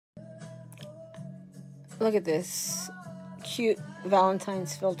Look at this cute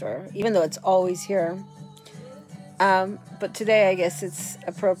Valentine's filter, even though it's always here. But today, I guess it's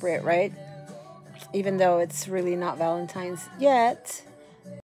appropriate, right? Even though it's really not Valentine's yet,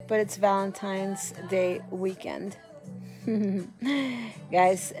 but it's Valentine's Day weekend.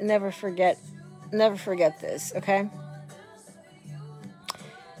 Guys, never forget this, okay?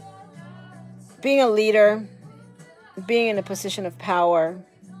 Being a leader, being in a position of power,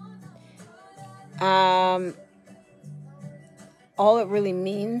 all it really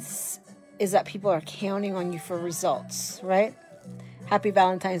means is that people are counting on you for results, right? Happy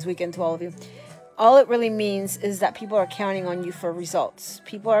Valentine's weekend to all of you. All it really means is that people are counting on you for results.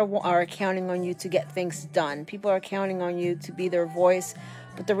 People are counting on you to get things done. People are counting on you to be their voice.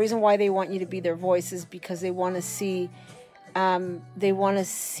 But the reason why they want you to be their voice is because they want to see you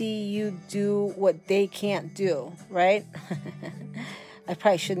do what they can't do, right? I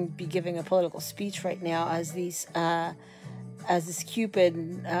probably shouldn't be giving a political speech right now as this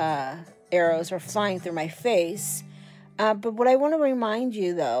Cupid arrows are flying through my face. But what I want to remind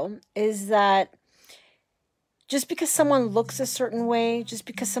you, though, is that just because someone looks a certain way, just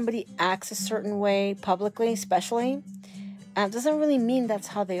because somebody acts a certain way publicly, especially, doesn't really mean that's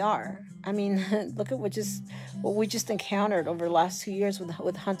how they are. I mean, look at what we just encountered over the last 2 years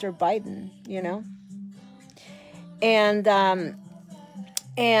with Hunter Biden, you know? And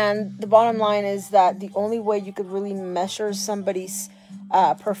the bottom line is that the only way you could really measure somebody's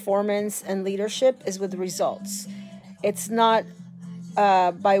performance and leadership is with results. It's not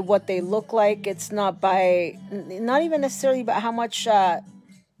by what they look like. It's not even necessarily about how much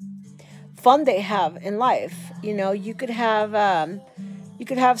fun they have in life. You know, you could have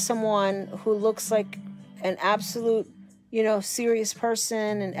someone who looks like an absolute, serious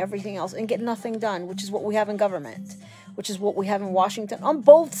person and everything else and get nothing done, which is what we have in government, which is what we have in Washington on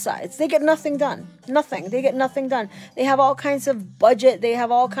both sides. They get nothing done. Nothing. They get nothing done. They have all kinds of budget. They have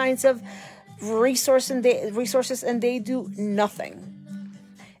all kinds of resources and they do nothing.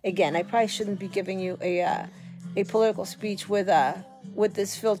 Again, I probably shouldn't be giving you a political speech with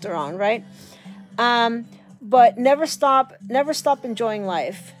this filter on, right? But never stop enjoying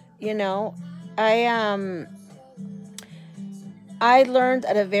life. You know, I learned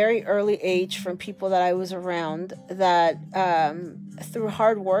at a very early age from people that I was around that through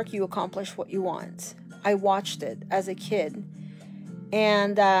hard work you accomplish what you want. I watched it as a kid.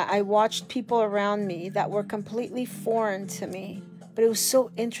 And I watched people around me that were completely foreign to me. But it was so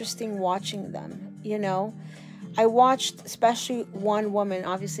interesting watching them, you know. I watched especially one woman,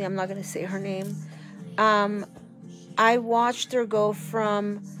 obviously I'm not going to say her name. I watched her go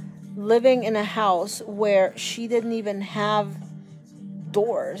from living in a house where she didn't even have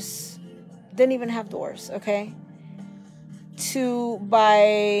doors, okay, to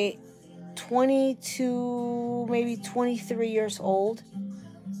by 22, maybe 23 years old,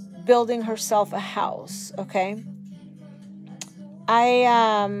 building herself a house, okay?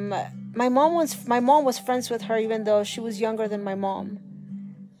 My mom was friends with her even though she was younger than my mom.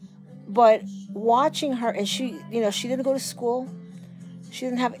 But watching her, and she didn't go to school. She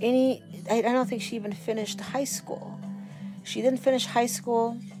didn't have any, I don't think she even finished high school. She didn't finish high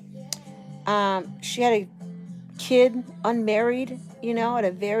school. She had a kid, unmarried, at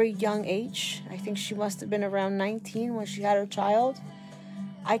a very young age. I think she must have been around 19 when she had her child.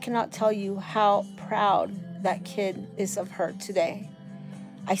 I cannot tell you how proud that kid is of her today.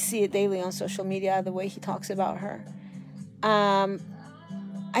 I see it daily on social media, the way he talks about her.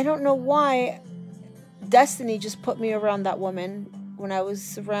 I don't know why destiny just put me around that woman when I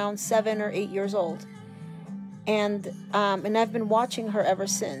was around 7 or 8 years old. And I've been watching her ever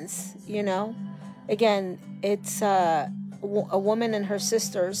since, Again, it's a woman and her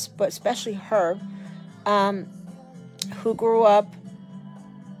sisters, but especially her, who grew up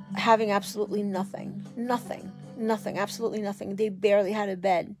having absolutely nothing, absolutely nothing. They barely had a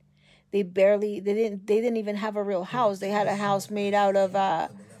bed. They didn't even have a real house. They had a house made out of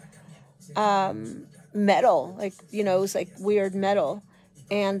metal, like, it was like weird metal,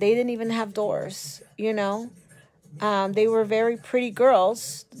 and they didn't even have doors, They were very pretty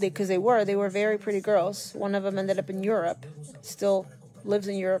girls, because they were very pretty girls. One of them ended up in Europe, still lives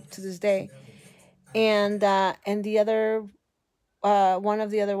in Europe to this day. And the other, one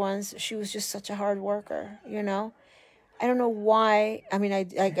of the other ones, she was just such a hard worker, I don't know why. I mean,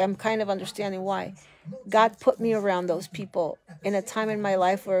 I'm kind of understanding why. God put me around those people in a time in my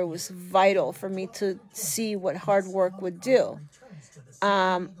life where it was vital for me to see what hard work would do.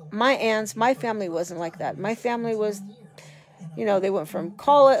 My family wasn't like that. My family was, they went from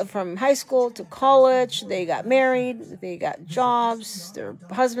high school to college. They got married. They got jobs. Their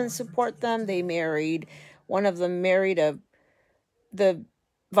husbands support them. They married One of them married the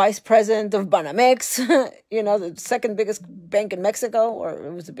vice president of Banamex, the second biggest bank in Mexico, or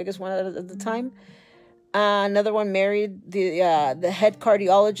it was the biggest one at the time. Another one married the head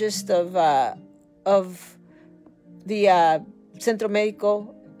cardiologist of the Centro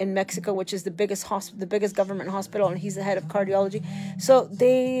Médico in Mexico, which is the biggest government hospital, and he's the head of cardiology. So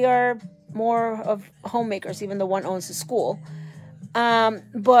they are more of homemakers. Even the one owns the school.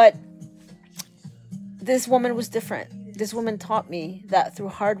 But this woman was different. This woman taught me that through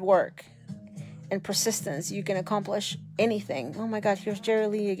hard work and persistence, you can accomplish anything. Oh my God, here's Jerry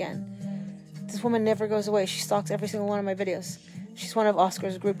Lee again. This woman never goes away. She stalks every single one of my videos. She's one of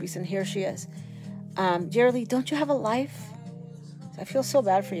Oscar's groupies, and here she is. Jerry Lee, don't you have a life? I feel so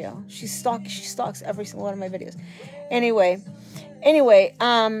bad for you. She stalks every single one of my videos. Anyway,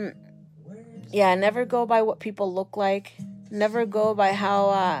 yeah, never go by what people look like. Never go by how,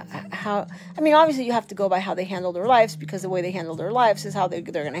 I mean, obviously you have to go by how they handle their lives, because the way they handle their lives is how they're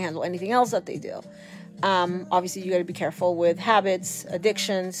going to handle anything else that they do. Obviously you got to be careful with habits,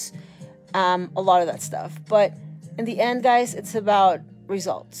 addictions, a lot of that stuff. But in the end, guys, it's about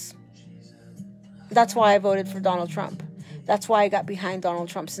results. That's why I voted for Donald Trump. That's why I got behind Donald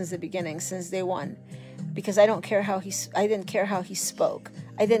Trump since the beginning, since day one. Because I didn't care how he spoke.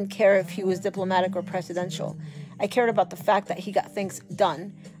 I didn't care if he was diplomatic or presidential. I cared about the fact that he got things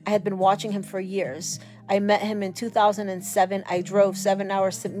done. I had been watching him for years. I met him in 2007. I drove 7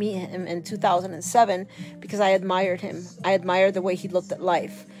 hours to meet him in 2007 because I admired him. I admired the way he looked at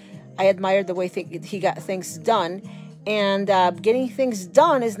life. I admired the way he got things done. And getting things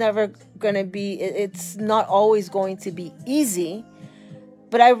done is never going to be, it's not always going to be easy.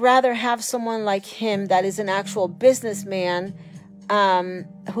 But I'd rather have someone like him that is an actual businessman,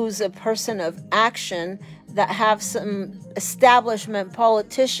 who's a person of action, that have some establishment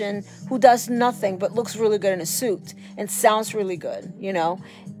politician who does nothing but looks really good in a suit and sounds really good,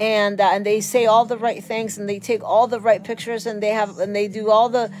 and they say all the right things, and they take all the right pictures, and they have all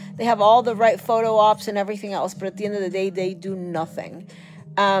the right photo ops and everything else, but at the end of the day they do nothing.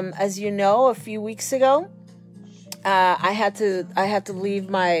 As you know, a few weeks ago, I had to leave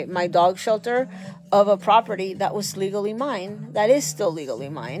my dog shelter of a property that was legally mine, that is still legally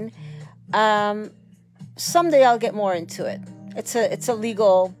mine. Someday I'll get more into it. It's a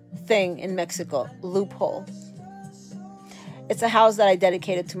legal thing in Mexico, loophole. It's a house that I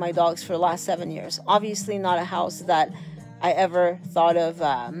dedicated to my dogs for the last 7 years. Obviously not a house that I ever thought of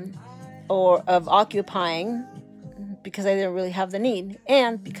occupying, because I didn't really have the need,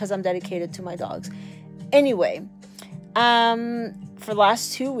 and because I'm dedicated to my dogs. Anyway, for the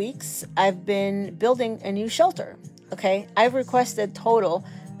last 2 weeks, I've been building a new shelter. Okay, I've requested total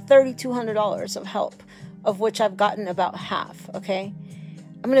 $3,200 of help, of which I've gotten about half. Okay,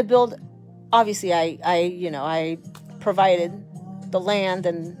 I'm gonna build. Obviously, I provided the land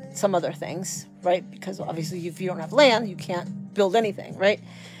and some other things, right? Because obviously, if you don't have land, you can't build anything, right?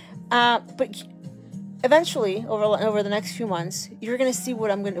 But eventually, over the next few months, you're gonna see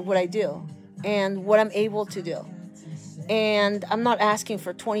what I do and what I'm able to do. And I'm not asking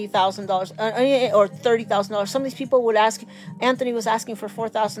for $20,000 or $30,000. Some of these people would ask. Anthony was asking for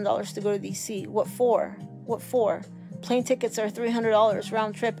 $4,000 to go to DC. What for? What for? Plane tickets are $300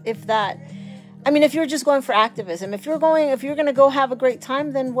 round trip, if that. I mean, if you're just going for activism, if you're going to go have a great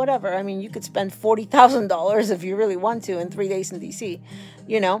time, then whatever. I mean, you could spend $40,000 if you really want to in 3 days in DC,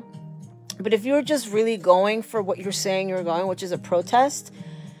 But if you're just really going for what you're saying you're going, which is a protest,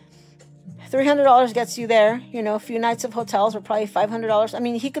 $300 gets you there. A few nights of hotels are probably $500. I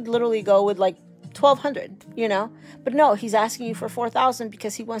mean, he could literally go with like $1,200, But no, he's asking you for $4,000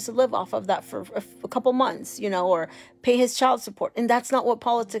 because he wants to live off of that for a couple months, or pay his child support. And that's not what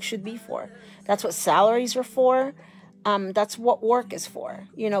politics should be for. That's what salaries are for. That's what work is for.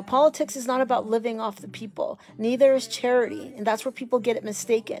 Politics is not about living off the people. Neither is charity. And that's where people get it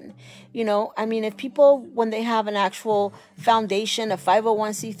mistaken. I mean, if people, when they have an actual foundation, a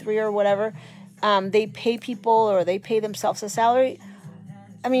 501c3 or whatever, they pay people or they pay themselves a salary.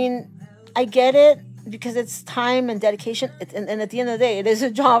 I mean, I get it because it's time and dedication. And at the end of the day, it is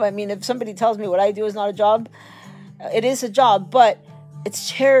a job. I mean, if somebody tells me what I do is not a job, it is a job, but it's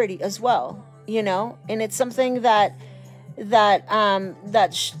charity as well, and it's something that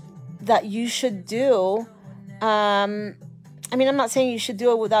you should do. I mean, I'm not saying you should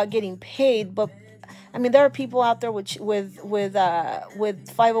do it without getting paid, but I mean, there are people out there with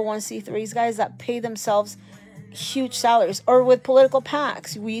 501c3s, guys, that pay themselves huge salaries, or with political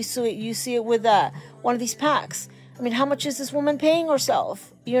PACs. You see it with one of these PACs. I mean, how much is this woman paying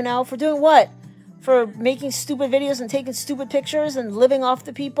herself? For doing what? for making stupid videos and taking stupid pictures and living off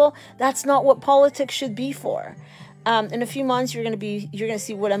the people. That's not what politics should be for. In a few months, you're gonna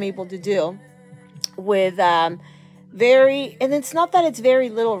see what I'm able to do with and it's not that it's very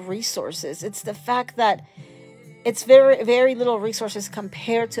little resources. It's the fact that it's very, very little resources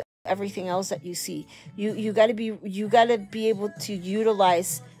compared to everything else that you see. You gotta be able to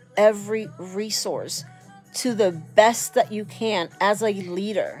utilize every resource to the best that you can as a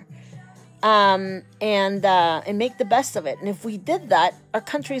leader, and make the best of it. And if we did that, our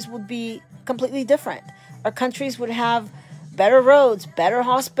countries would be completely different. Our countries would have better roads, better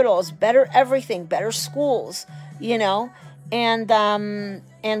hospitals, better everything, better schools, and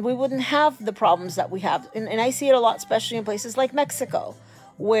we wouldn't have the problems that we have. And I see it a lot, especially in places like Mexico,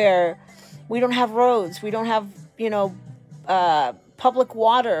 where we don't have roads, we don't have, public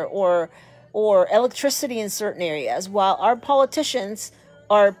water or electricity in certain areas, while our politicians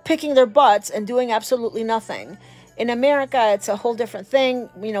are picking their butts and doing absolutely nothing. In America, it's a whole different thing.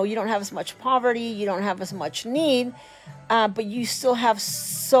 You don't have as much poverty, you don't have as much need, but you still have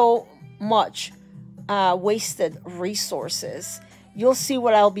so much wasted resources. You'll see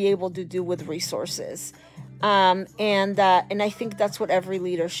what I'll be able to do with resources. And I think that's what every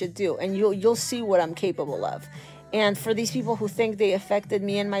leader should do. And you'll see what I'm capable of. And for these people who think they affected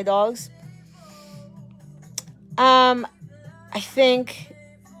me and my dogs, I think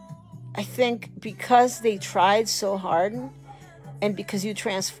because they tried so hard and because you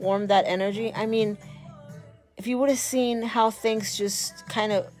transformed that energy, I mean, if you would have seen how things just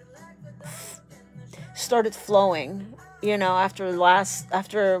kind of started flowing,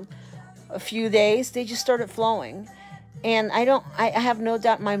 after a few days, they just started flowing. And I have no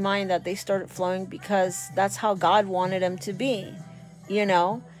doubt in my mind that they started flowing because that's how God wanted them to be,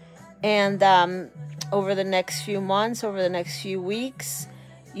 and over the next few months, over the next few weeks,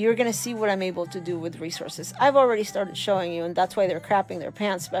 you're going to see what I'm able to do with resources. I've already started showing you, and that's why they're crapping their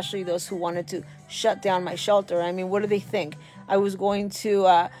pants, especially those who wanted to shut down my shelter. I mean, what do they think? I was going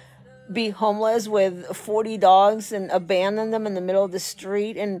to be homeless with 40 dogs and abandon them in the middle of the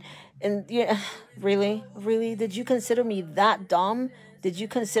street? And really? Did you consider me that dumb? Did you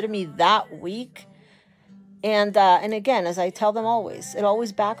consider me that weak? And again, as I tell them always, it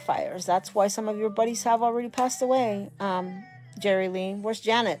always backfires. That's why some of your buddies have already passed away. Jerry Lee, where's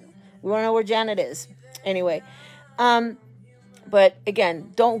Janet? We want to know where Janet is. Anyway, but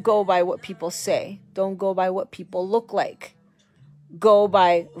again, don't go by what people say. Don't go by what people look like. Go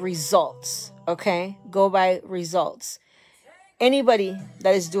by results, okay? Go by results. Anybody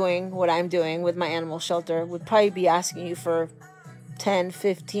that is doing what I'm doing with my animal shelter would probably be asking you for $10,000,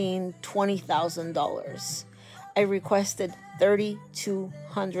 $15,000, $20,000. I requested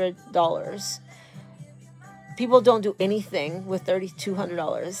 $3,200. People don't do anything with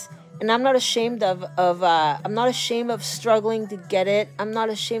 $3,200, and I'm not ashamed I'm not ashamed of struggling to get it. I'm not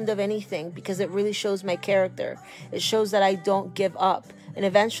ashamed of anything because it really shows my character. It shows that I don't give up, and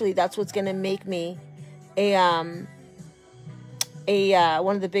eventually that's what's going to make me one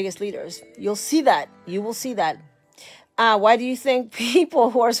of the biggest leaders. You'll see that. You will see that. Why do you think people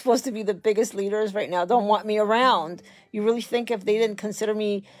who are supposed to be the biggest leaders right now don't want me around? You really think if they didn't consider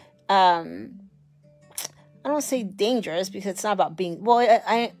me, I don't want to say dangerous because it's not about being, well,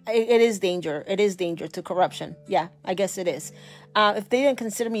 it is danger. It is danger to corruption. Yeah, I guess it is. If they didn't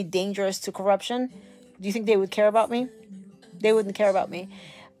consider me dangerous to corruption, do you think they would care about me? They wouldn't care about me.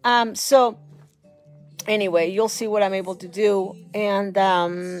 So anyway, you'll see what I'm able to do. And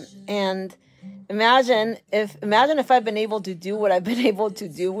imagine if I've been able to do what I've been able to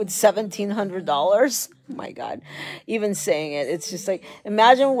do with $1,700. Oh my God, even saying it, it's just like,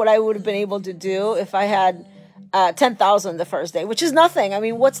 imagine what I would have been able to do if I had $10,000 the first day, which is nothing. I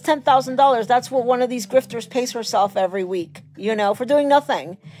mean, what's $10,000? That's what one of these grifters pays herself every week, for doing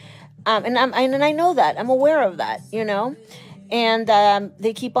nothing. And I know that. I'm aware of that, And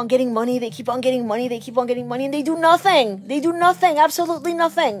they keep on getting money. They keep on getting money. They keep on getting money, and they do nothing. They do nothing. Absolutely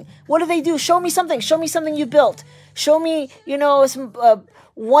nothing. What do? Show me something. Show me something you built. Show me, some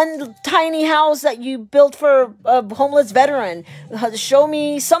one tiny house that you built for a homeless veteran. Show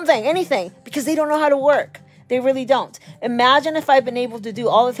me something, anything, because they don't know how to work. They really don't. Imagine if I've been able to do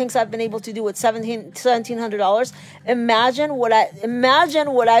all the things I've been able to do with $1,700. Imagine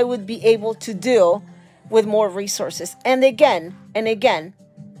what I would be able to do with more resources. And again,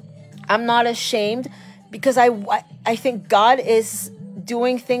 I'm not ashamed because I think God is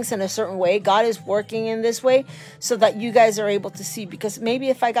doing things in a certain way. God is working in this way so that you guys are able to see, because maybe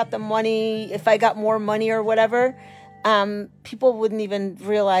if I got the money, if I got more money or whatever, people wouldn't even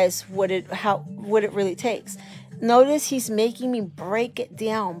realize what it really takes. Notice he's making me break it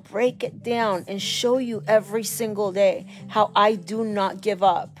down, and show you every single day how I do not give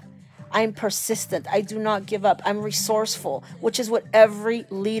up. I'm persistent. I do not give up. I'm resourceful, which is what every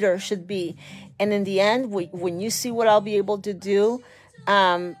leader should be. And in the end, when you see what I'll be able to do,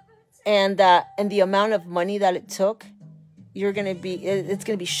 and the amount of money that it took, it's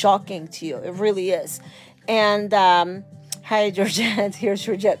gonna be shocking to you. It really is. And hi, Georgette. Here's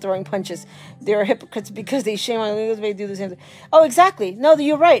Georgette throwing punches. They're hypocrites because they shame on illegals. They do the same thing. Oh, exactly. No,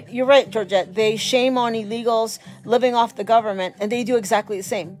 you're right. You're right, Georgette. They shame on illegals living off the government, and they do exactly the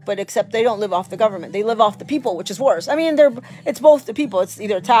same. But except they don't live off the government. They live off the people, which is worse. I mean, it's both the people. It's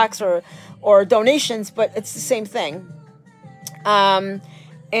either tax or donations, but it's the same thing. And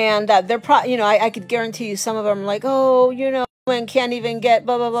they're I could guarantee you some of them are like, oh, and can't even get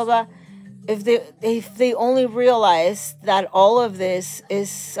blah blah blah blah. If they only realize that all of this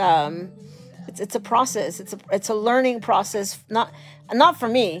is it's a process. It's a learning process. Not for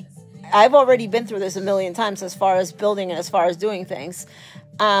me. I've already been through this a million times as far as building and as far as doing things.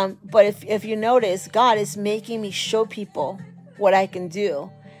 But if you notice, God is making me show people what I can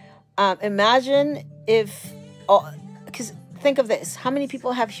do. Imagine because think of this: how many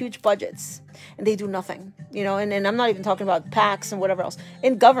people have huge budgets and they do nothing? And I'm not even talking about PACs and whatever else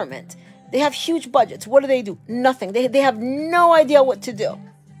in government. They have huge budgets. What do? Nothing. They have no idea what to do,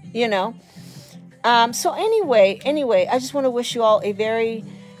 So anyway, I just want to wish you all a very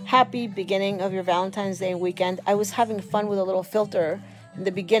happy beginning of your Valentine's Day weekend. I was having fun with a little filter in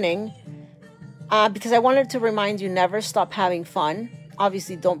the beginning because I wanted to remind you, never stop having fun.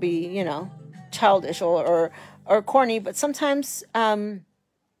 Obviously, don't be, childish or corny, but sometimes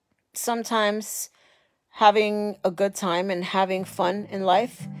having a good time and having fun in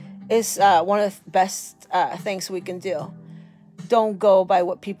life is one of the best things we can do. Don't go by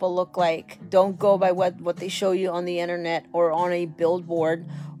what people look like. Don't go by what they show you on the internet or on a billboard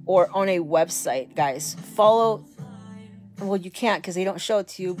or on a website, guys. Follow, well, you can't because they don't show it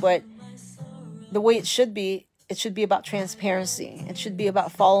to you, but the way it should be about transparency. It should be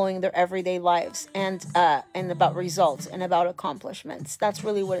about following their everyday lives and about results and about accomplishments. That's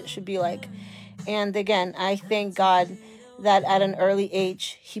really what it should be like. And again, I thank God that at an early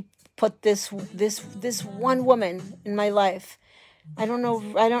age, he put this one woman in my life. I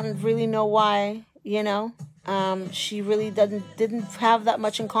don't really know why, she really didn't have that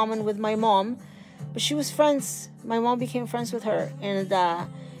much in common with my mom, but she was friends. My mom became friends with her, and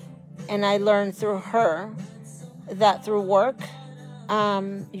I learned through her that through work,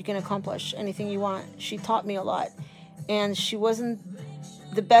 you can accomplish anything you want. She taught me a lot, and she wasn't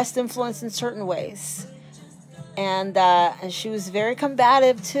the best influence in certain ways. And she was very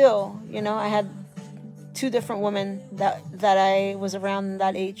combative too. I had two different women that I was around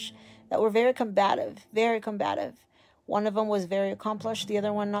that age that were very combative, very combative. One of them was very accomplished. The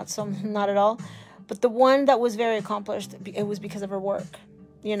other one, not at all. But the one that was very accomplished, it was because of her work.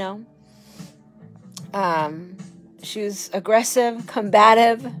 She was aggressive,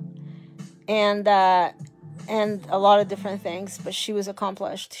 combative, and a lot of different things. But she was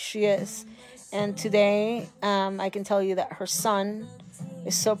accomplished. She is. And today, I can tell you that her son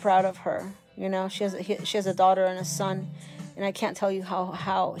is so proud of her. She has a daughter and a son, and I can't tell you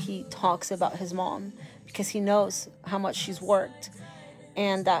how he talks about his mom because he knows how much she's worked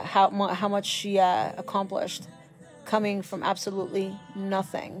and how much she accomplished, coming from absolutely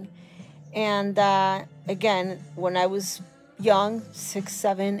nothing. And again, when I was young, 6,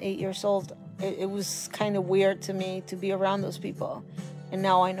 7, 8 years old, it was kind of weird to me to be around those people, and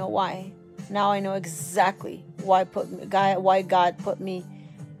now I know why. Now I know exactly why God put me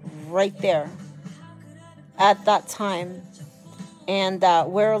right there at that time, and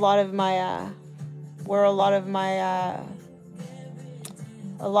where a lot of my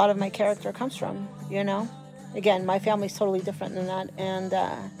character comes from. Again, my family's totally different than that,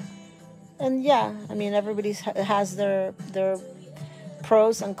 and yeah, I mean, everybody has their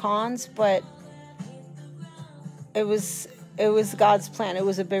pros and cons, but it was God's plan. It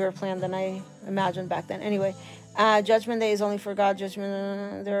was a bigger plan than I imagined back then. Anyway, Judgment Day is only for God.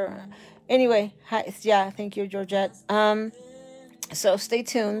 Anyway, yeah, thank you, Georgette. So stay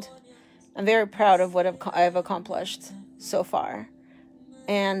tuned. I'm very proud of what I've accomplished so far,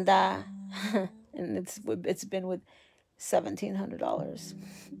 and and it's been with $1,700.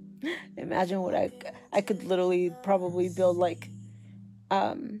 Imagine what I could literally probably build like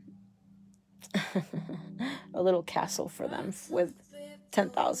a little castle for them with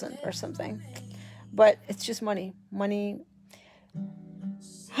 10,000 or something. But it's just money. Money's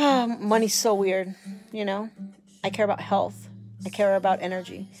so weird, I care about health. I care about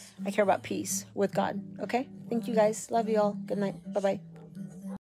energy. I care about peace with God. Okay? Thank you guys. Love you all. Good night. Bye-bye.